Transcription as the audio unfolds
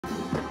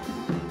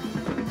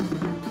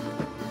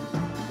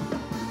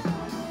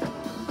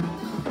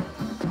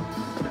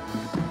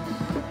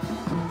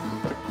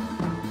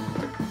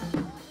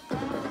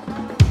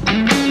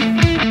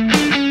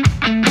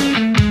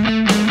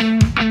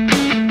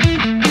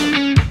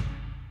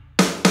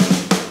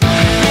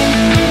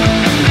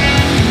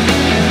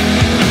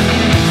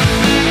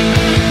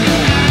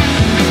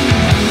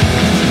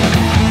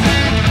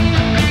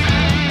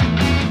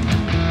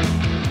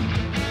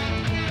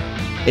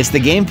It's the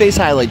Gameface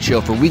highlight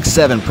show for Week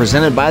 7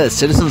 presented by the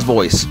Citizens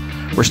Voice.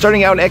 We're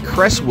starting out at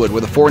Crestwood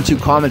where the 4-2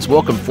 Comets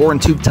welcome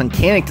 4-2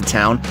 Tunkhannock to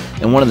town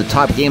in one of the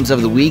top games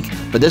of the week,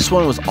 but this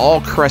one was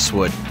all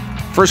Crestwood.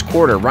 First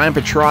quarter, Ryan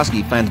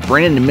Petrosky finds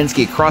Brandon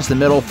Neminsky across the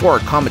middle for a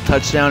Comet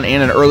touchdown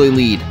and an early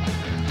lead.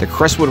 The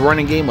Crestwood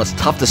running game was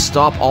tough to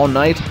stop all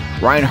night.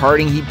 Ryan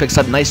Harding, he picks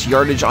up nice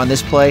yardage on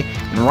this play,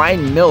 and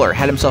Ryan Miller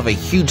had himself a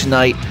huge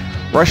night,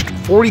 rushed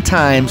 40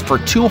 times for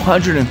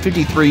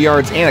 253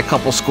 yards and a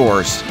couple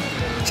scores.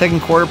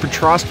 Second quarter,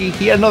 Petrosky,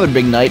 he had another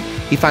big night.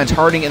 He finds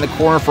Harding in the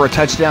corner for a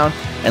touchdown,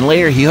 and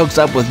later he hooks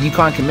up with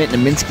UConn commit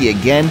Neminsky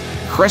again.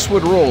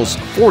 Crestwood rolls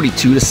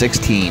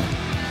 42-16.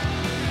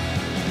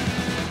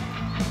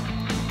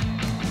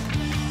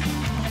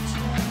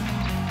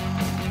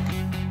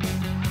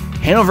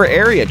 Hanover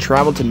area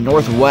traveled to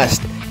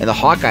Northwest, and the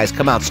Hawkeyes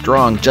come out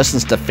strong. Justin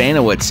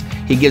Stefanowicz,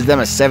 he gives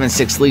them a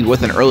 7-6 lead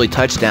with an early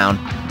touchdown.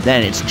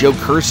 Then it's Joe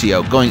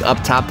Curcio going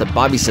up top to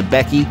Bobby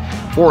Sebecki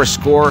for a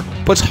score,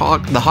 puts the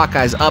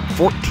Hawkeyes up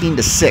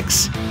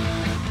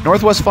 14-6.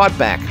 Northwest fought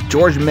back.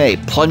 George May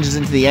plunges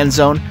into the end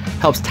zone,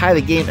 helps tie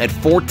the game at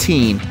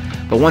 14.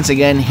 But once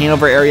again,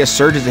 Hanover area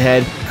surges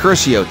ahead.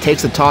 Curcio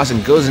takes the toss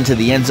and goes into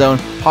the end zone.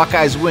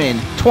 Hawkeyes win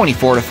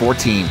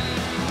 24-14.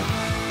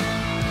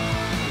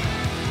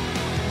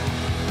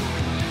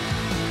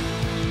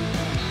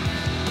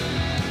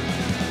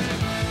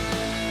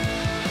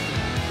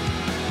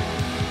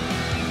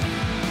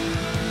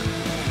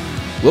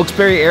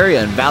 Wilkes-Barre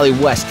area and Valley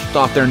West kicked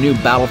off their new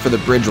Battle for the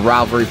Bridge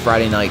rivalry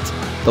Friday night.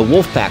 The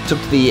Wolfpack took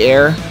to the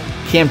air.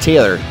 Cam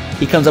Taylor,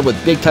 he comes up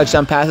with big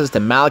touchdown passes to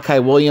Malachi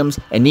Williams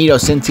and Nito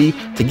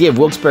Cinti to give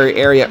Wilkes-Barre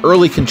area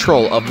early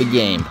control of the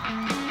game.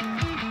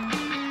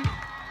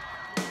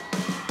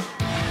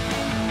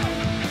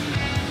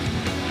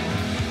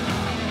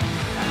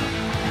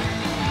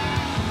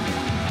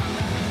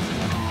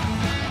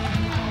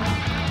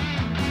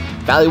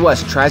 Valley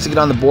West tries to get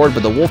on the board,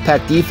 but the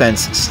Wolfpack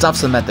defense stuffs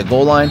them at the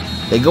goal line.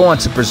 They go on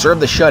to preserve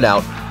the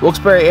shutout.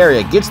 Wilkes-Barre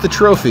area gets the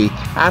trophy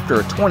after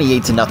a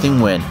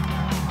 28-0 win.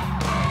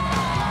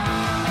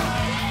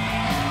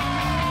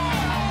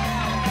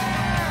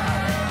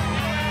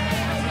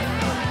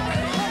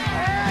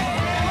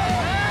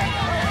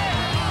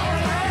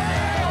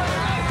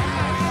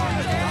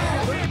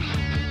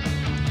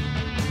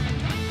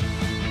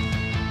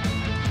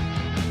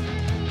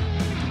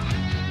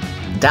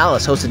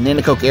 Dallas hosted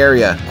Nanticoke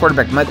area.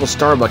 Quarterback Michael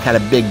Starbuck had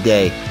a big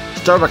day.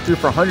 Starbuck threw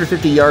for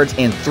 150 yards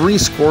and 3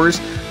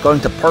 scores, going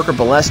to Parker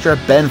Balestra,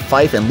 Ben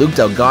Fife, and Luke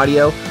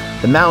Delgadio.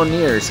 The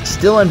Mountaineers,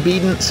 still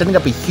unbeaten, setting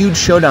up a huge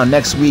showdown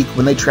next week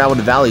when they travel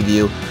to Valley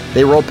View.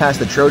 They rolled past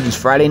the Trojans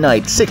Friday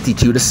night,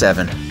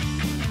 62-7.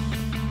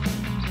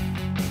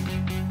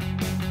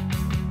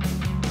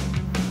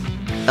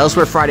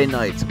 Elsewhere Friday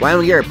night,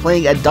 Wyoming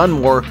playing at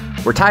Dunmore.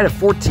 We're tied at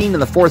 14 in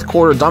the fourth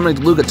quarter. Dominic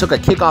DeLuca took a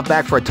kickoff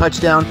back for a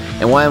touchdown,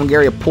 and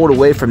Wyoming pulled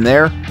away from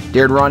there.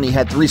 Darren Rodney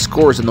had 3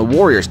 scores, and the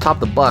Warriors topped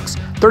the Bucks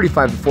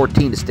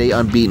 35-14 to stay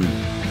unbeaten.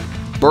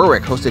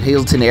 Berwick hosted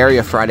Hazleton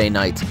area Friday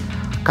night.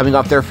 Coming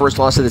off their first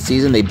loss of the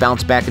season, they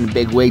bounced back in a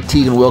big way.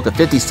 Tegan Wilk, a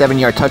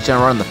 57-yard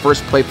touchdown run on the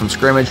first play from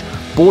scrimmage.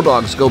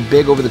 Bulldogs go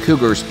big over the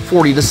Cougars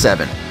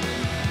 40-7.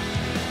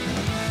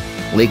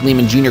 Lake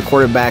Lehman Jr.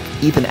 quarterback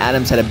Ethan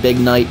Adams had a big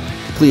night.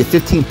 Completed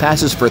 15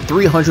 passes for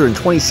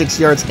 326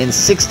 yards and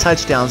 6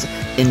 touchdowns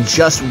in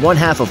just one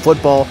half of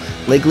football.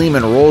 Lake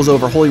Lehman rolls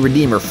over Holy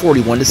Redeemer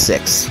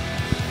 41-6.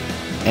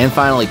 And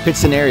finally,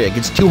 Pittston area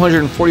gets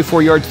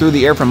 244 yards through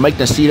the air from Mike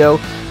Nacito.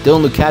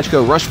 Dylan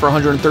Lukachko rushed for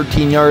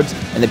 113 yards,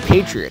 and the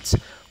Patriots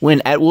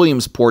win at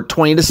Williamsport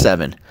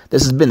 20-7.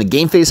 This has been the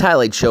Gameface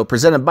highlight show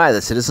presented by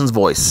the Citizens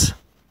Voice.